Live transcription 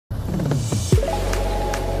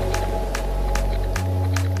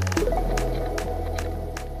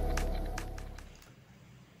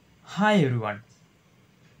Hi everyone,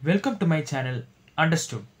 welcome to my channel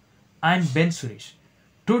Understood. I am Ben Suresh.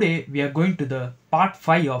 Today we are going to the part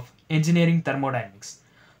 5 of engineering thermodynamics.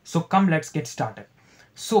 So come, let's get started.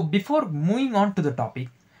 So before moving on to the topic,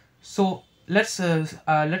 let's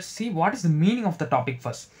see what is the meaning of the topic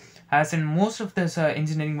first. As in most of this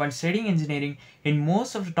engineering, when studying engineering, in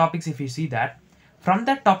most of the topics, if you see that from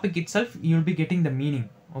that topic itself you'll be getting the meaning.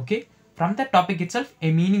 Okay, from that topic itself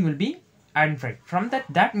a meaning will be identified. From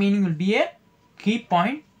that meaning will be a key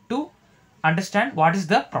point to understand what is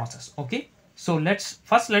the process. Okay, so let's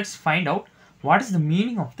find out what is the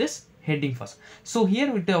meaning of this heading first. So here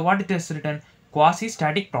what it is written, quasi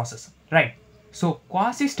static process, right? So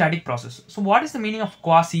quasi static process. So what is the meaning of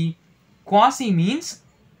quasi? Quasi means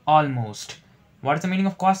almost. What is the meaning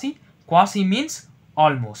of quasi? Quasi means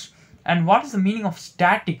almost. And what is the meaning of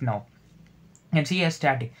static now? You can see as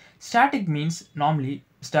static. Static means normally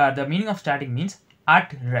the meaning of static means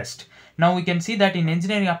at rest. Now we can see that in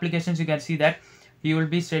engineering applications you can see that you will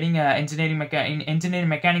be studying in engineering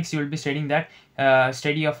mechanics. You will be studying that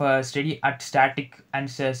study at static and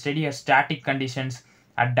study at static conditions,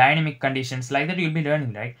 at dynamic conditions, like that you'll be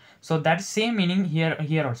learning, right? So that same meaning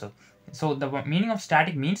here also. So the meaning of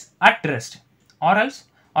static means at rest, or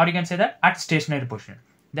you can say that at stationary position,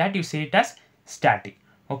 that you say it as static.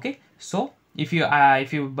 Okay, so if you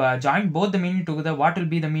join both the meaning together, what will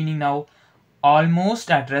be the meaning now?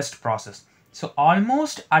 Almost at rest process. So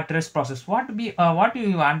almost at rest process, what do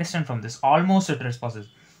you understand from this almost at rest process?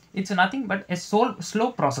 It's nothing but a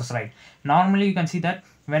slow process, right? Normally you can see that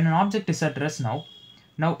when an object is at rest, now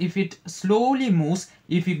if it slowly moves,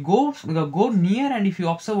 if you go near and if you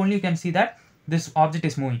observe only, you can see that this object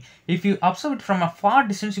is moving. If you observe it from a far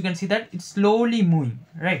distance, you can see that it's slowly moving,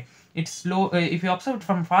 right? It's slow. If you observe it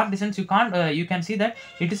from far distance, you can see that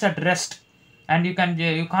it is at rest, and you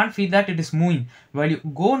can't feel that it is moving. While you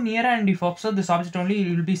go near and if you observe this object only,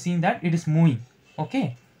 you will be seeing that it is moving.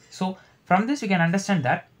 Okay, so from this you can understand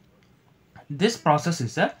that this process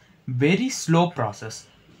is a very slow process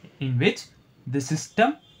in which the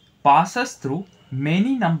system passes through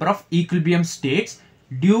many number of equilibrium states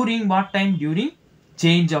during what time? During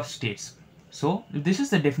change of states. So this is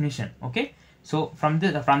the definition. Okay, so from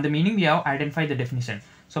the meaning we have identified the definition.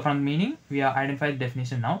 So from the meaning we have identified the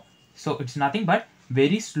definition now. So it's nothing but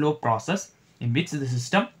very slow process in which the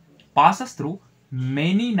system passes through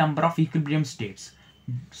many number of equilibrium states.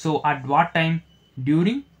 So at what time?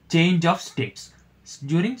 During change of states.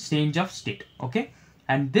 During change of state. Okay,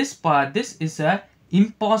 and this is a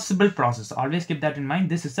impossible process. Always keep that in mind.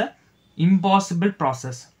 This is a impossible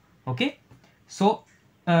process. Okay, so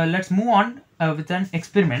let's move on with an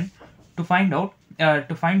experiment to find out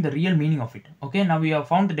to find the real meaning of it. Okay, now we have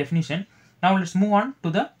found the definition. Now let's move on to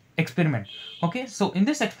the experiment. Okay, so in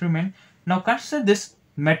this experiment, now consider this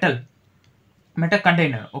metal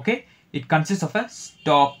container. Okay, it consists of a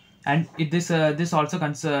stop, and this also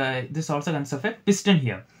consists of a piston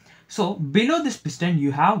here. So below this piston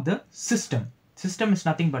you have the system. System is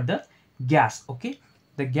nothing but the gas. Okay,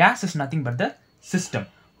 the gas is nothing but the system.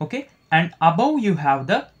 Okay, and above you have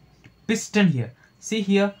the piston here. See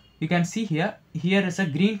here, you can see here is a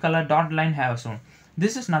green color dot line have shown.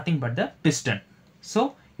 This is nothing but the piston.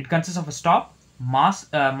 So it consists of a stop, mass.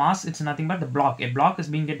 It's nothing but the block. A block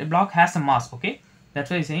has a mass. Okay, that's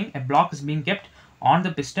why I'm saying a block is being kept on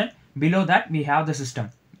the piston. Below that we have the system.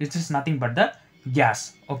 This is nothing but the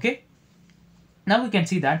gas. Okay, now we can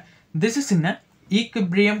see that this is in an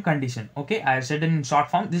equilibrium condition. Okay, I said in short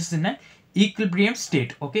form, this is in an equilibrium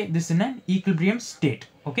state. Okay, this is in an equilibrium state.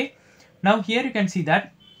 Okay, now here you can see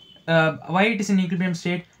that why it is in equilibrium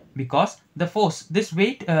state, because the force, this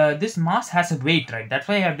weight, this mass has a weight, right? That's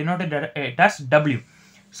why I have denoted it as W.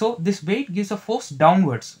 So this weight gives a force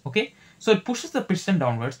downwards. Okay, so it pushes the piston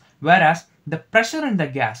downwards, whereas the pressure in the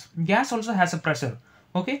gas also has a pressure.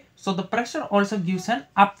 Okay, so the pressure also gives an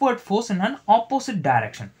upward force in an opposite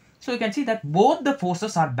direction. So you can see that both the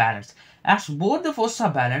forces are balanced. As both the forces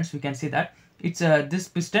are balanced, we can see that it's this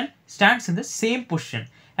piston stands in the same position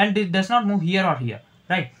and it does not move here or here,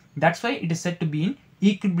 right? That's why it is said to be in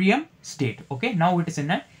equilibrium state. Okay, now it is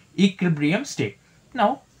in an equilibrium state.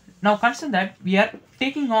 Now consider that we are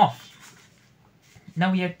taking off.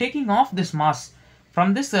 Now we are taking off this mass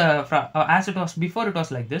from this as it was before. It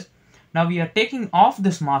was like this. Now we are taking off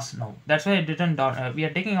this mass now. That's why I written down. We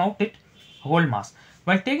are taking out it whole mass.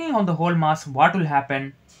 While taking out the whole mass, what will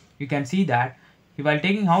happen? You can see that while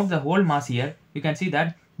taking out the whole mass here, you can see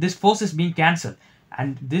that this force is being cancelled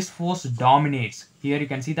and this force dominates. Here you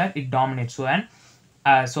can see that it dominates.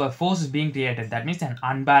 So a force is being created. That means an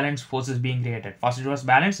unbalanced force is being created. First it was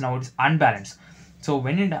balanced, now it is unbalanced. So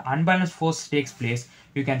when an unbalanced force takes place,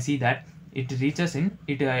 you can see that it reaches in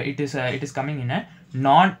it is coming in a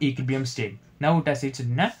non-equilibrium state. Now it has reached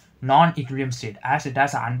in a non-equilibrium state. As it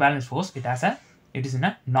has an unbalanced force, it is in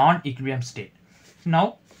a non-equilibrium state.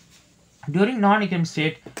 Now during non-equilibrium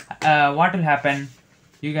state, what will happen?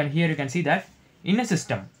 You can see that in a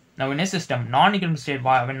system. Now in a system, non-equilibrium state,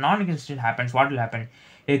 when non-equilibrium state happens, what will happen?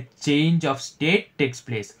 A change of state takes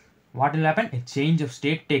place. What will happen? A change of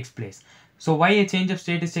state takes place. So why a change of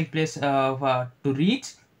state is take place? To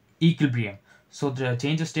reach equilibrium. So the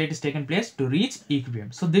change of state is taken place to reach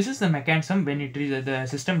equilibrium. So this is the mechanism when the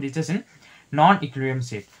system reaches in non-equilibrium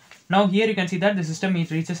state. Now here you can see that the system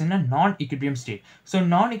reaches in a non-equilibrium state. So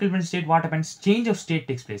non-equilibrium state, what happens? Change of state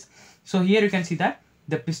takes place. So here you can see that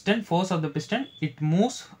the piston, force of the piston, it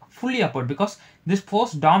moves fully upward because this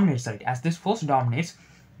force dominates, right? As this force dominates,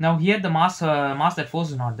 now here the mass that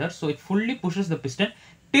force is not there, so it fully pushes the piston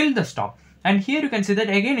till the stop. And here you can see that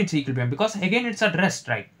again it's equilibrium because again it's at rest,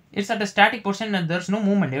 right? It's at a static position and there's no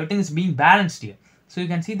movement. Everything is being balanced here. So you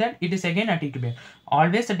can see that it is again at equilibrium.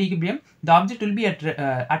 Always at equilibrium, the object will be at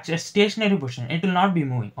a stationary position. It will not be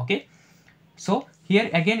moving. Okay. So here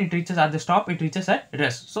again it reaches at the stop. It reaches at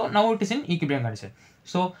rest. So now it is in equilibrium condition.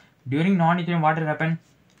 So during non-equilibrium, what will happen?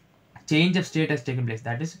 Change of state has taken place.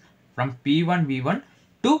 That is from P1 V1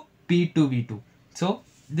 to P2 V2. So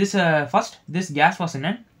this first this gas was in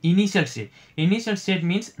an initial state. Initial state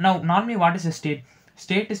means, now normally what is a state?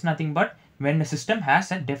 State is nothing but when the system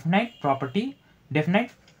has a definite property, definite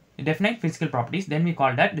physical properties, then we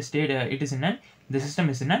call that the state. The system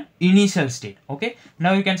is in an initial state. Okay.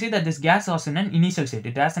 Now you can see that this gas was in an initial state.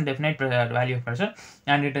 It has a definite value of pressure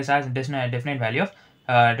and it has a definite value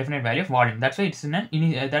of volume. That's why it's in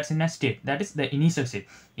an that's in a state. That is the initial state.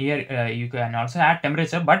 Here you can also add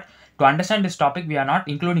temperature, but to understand this topic we are not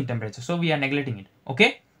including temperature, so we are neglecting it.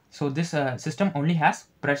 Okay. So this system only has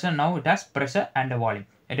pressure. Now it has pressure and a volume,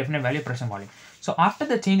 a definite value of pressure and volume. So after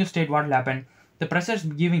the change of state, what will happen? The pressure is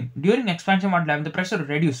giving during expansion. What will happen? The pressure will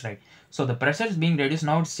reduce, right? So the pressure is being reduced.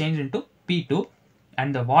 Now it's changed into P2,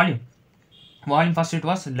 and the volume first it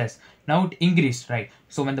was less. Now it increased, right?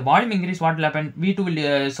 So when the volume increased, what will happen? V2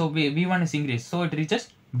 will V1 is increased, so it reaches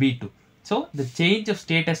V2. So the change of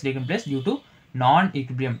state has taken place due to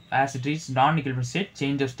non-equilibrium. As it reaches non-equilibrium state,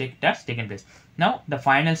 change of state has taken place. Now the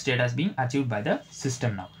final state has been achieved by the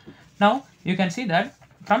system. Now you can see that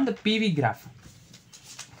from the PV graph,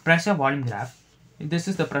 pressure volume graph. This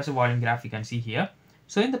is the pressure volume graph you can see here.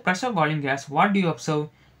 So in the pressure volume graph, what do you observe?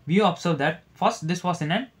 We observe that first this was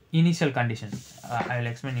in an initial condition. I will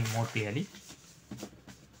explain it more clearly.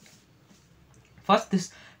 First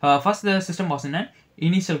the system was in an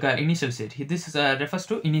initial state. This is refers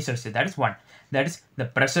to initial state. That is one. That is the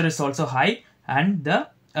pressure is also high and the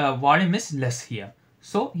volume is less here.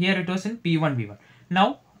 So here it was in P1 V1.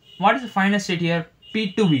 Now what is the final state here?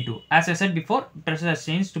 P2 V2. As I said before, pressure has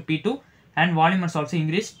changed to P2 and volume has also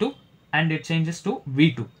increased to, and it changes to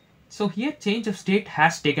V2. So here change of state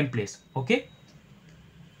has taken place. Okay.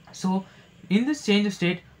 So in this change of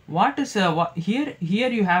state, what is here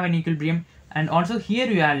you have an equilibrium and also here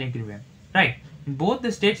you have an equilibrium, right? In both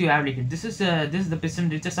the states you have equilibrium. This is the piston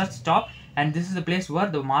reaches at stop, and this is the place where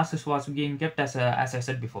the mass was being kept, as I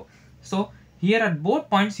said before. So here at both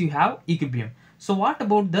points you have equilibrium. So what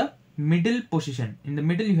about the middle position? In the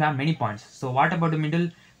middle you have many points. So what about the middle?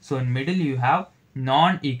 So in middle you have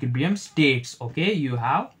non-equilibrium states. Okay,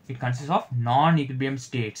 it consists of non-equilibrium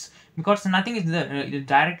states because nothing is there.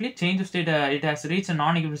 Directly change of state, it has reached a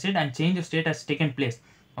non-equilibrium state and change of state has taken place.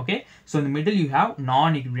 Okay, so in the middle you have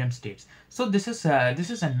non-equilibrium states. So this is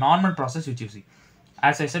a normal process which you see.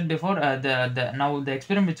 As I said before, now the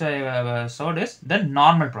experiment which I showed is the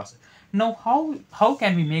normal process. Now how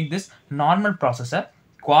can we make this normal process a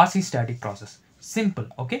quasi-static process? Simple.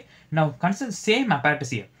 Okay, now consider the same apparatus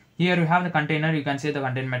here. Here you have the container. You can see the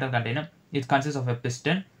metal container. It consists of a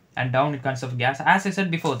piston, and down it consists of gas. As I said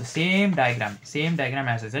before, the same diagram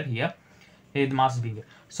as I said here. The mass is being here.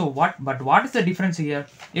 So what is the difference here?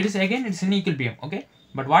 It's in equilibrium. Okay,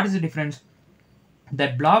 but what is the difference?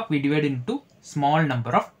 That block we divide into small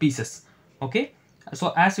number of pieces. Okay,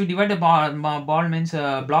 so as we divide the ball means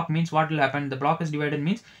block means what will happen? The block is divided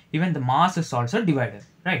means even the mass is also divided,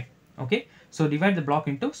 right? Okay, so divide the block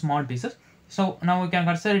into small pieces. So now we can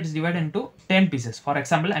consider it is divided into 10 pieces. For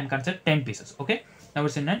example, I am consider 10 pieces. Okay, now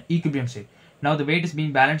it's in an equilibrium state. Now the weight is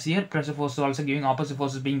being balanced here. Pressure force is also giving, opposite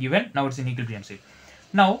force is being given. Now it's in equilibrium state.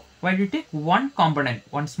 Now when you take one component,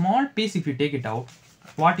 one small piece, if you take it out,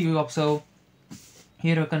 what you observe?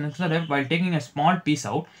 Here you can consider while taking a small piece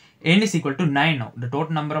out, n is equal to 9 now. The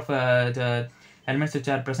total number of the elements which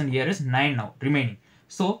are present here is 9 now remaining.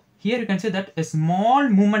 So here you can see that a small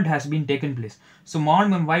movement has been taken place. So small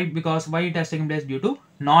movement, why? Because why it has taken place? Due to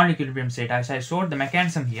non-equilibrium state. As I showed the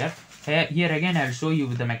mechanism here, here again I will show you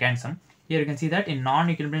with the mechanism. Here you can see that in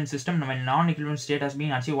non-equilibrium system, when non-equilibrium state has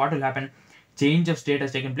been achieved, what will happen? Change of state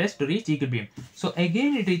has taken place to reach equilibrium. So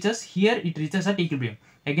again it reaches here, it reaches at equilibrium.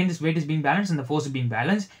 Again this weight is being balanced and the force is being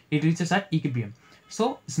balanced, it reaches at equilibrium.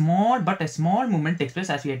 So a small movement takes place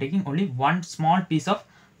as we are taking only one small piece of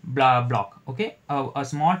block. Okay, a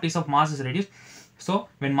small piece of mass is reduced. So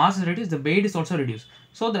when mass is reduced, the weight is also reduced.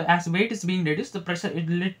 So as weight is being reduced, the pressure it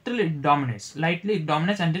literally dominates, lightly it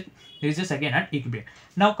dominates, and it reaches again at equilibrium.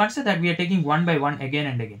 Now consider that we are taking one by one again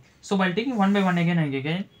and again. So while taking one by one again and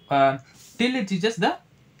again, till it reaches the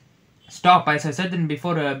stop, as I said in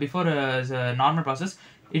before the normal process,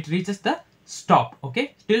 it reaches the stop.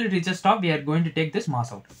 Okay, till it reaches stop, we are going to take this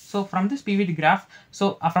mass out. So from this PV graph,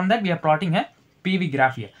 so from that we are plotting a PV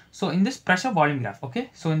graph here. So in this pressure volume graph, okay,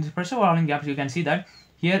 so in this pressure volume graph, you can see that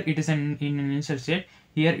here it is in an initial state,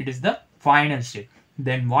 here it is the final state.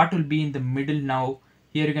 Then what will be in the middle now?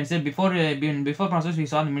 Here you can say before process we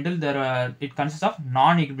saw in the middle there it consists of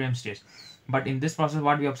non-equilibrium states. But in this process,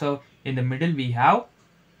 what we observe, in the middle we have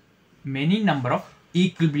many number of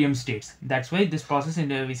equilibrium states. That's why this process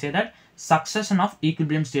we say that succession of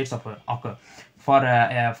equilibrium states occur.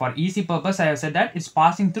 For easy purpose, I have said that it's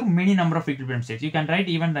passing through many number of equilibrium states. You can write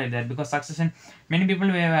even like that, because succession, many people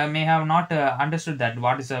may have not understood that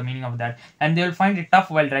what is the meaning of that, and they will find it tough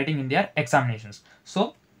while writing in their examinations.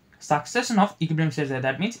 So succession of equilibrium states,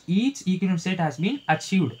 that means each equilibrium state has been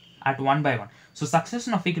achieved at one by one. So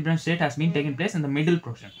succession of equilibrium state has been taken place in the middle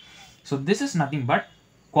portion. So this is nothing but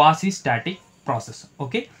quasi-static process.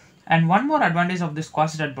 Okay, and one more advantage of this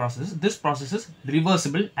quasi-static process, this process is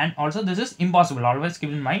reversible, and also this is impossible. Always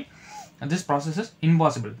keep in mind, this process is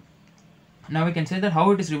impossible. Now we can say that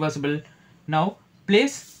how it is reversible. Now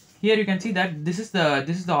place, here you can see that this is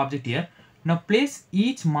the object here. Now place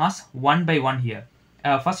each mass one by one here.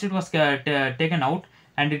 First it was taken out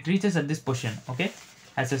and it reaches at this position. Okay,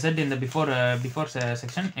 as I said in the before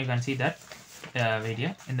section, you can see that wait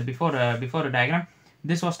here in the before diagram,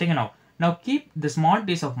 this was taken out. Now keep the small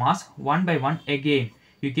piece of mass one by one again.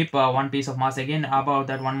 You keep one piece of mass again, about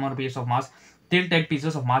that one more piece of mass, till 10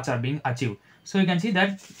 pieces of mass are being achieved. So you can see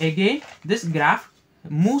that again this graph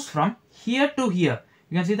moves from here to here.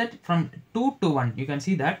 You can see that from 2 to 1. You can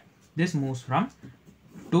see that this moves from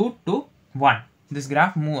 2 to 1. This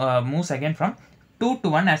graph moves again from 2 to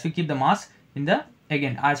 1 as we keep the mass in the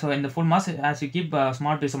again. So in the full mass, as you keep a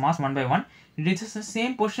small piece of mass one by one, it reaches the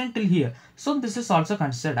same position till here. So this is also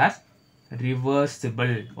considered as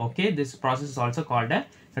reversible. Okay, this process is also called a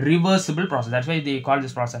reversible process. That's why they call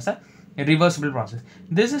this process a reversible process.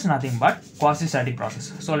 This is nothing but quasi-static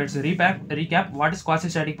process. So let's recap what is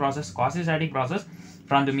quasi-static process. Quasi-static process,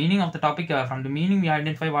 from the meaning of the topic, from the meaning we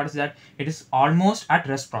identify what is that, it is almost at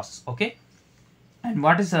rest process. Okay, and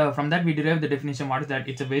what is from that we derive the definition. What is that?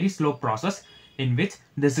 It's a very slow process in which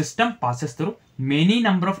the system passes through many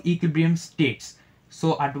number of equilibrium states.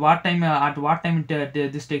 So at what time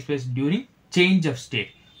this takes place? During change of state.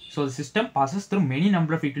 So the system passes through many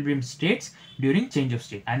number of equilibrium states during change of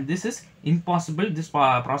state, and this is impossible. This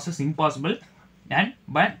process impossible, and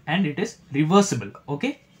it is reversible.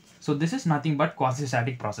 Okay, so this is nothing but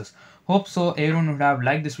quasi-static process. Hope so everyone would have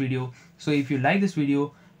liked this video. So if you like this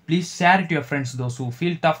video, please share it to your friends, those who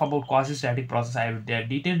feel tough about quasi-static process. I have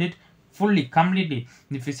detailed it fully, completely.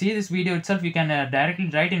 If you see this video itself, you can directly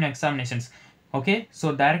write in examinations. Okay,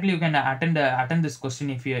 so directly you can attend this question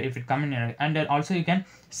if it come in, and also you can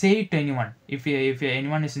say it to anyone if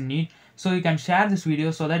anyone is in need. So you can share this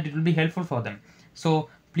video so that it will be helpful for them. So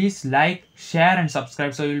please like, share and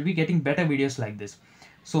subscribe, so you will be getting better videos like this.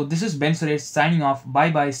 So this is Ben Suresh signing off.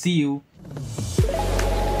 Bye bye, see you.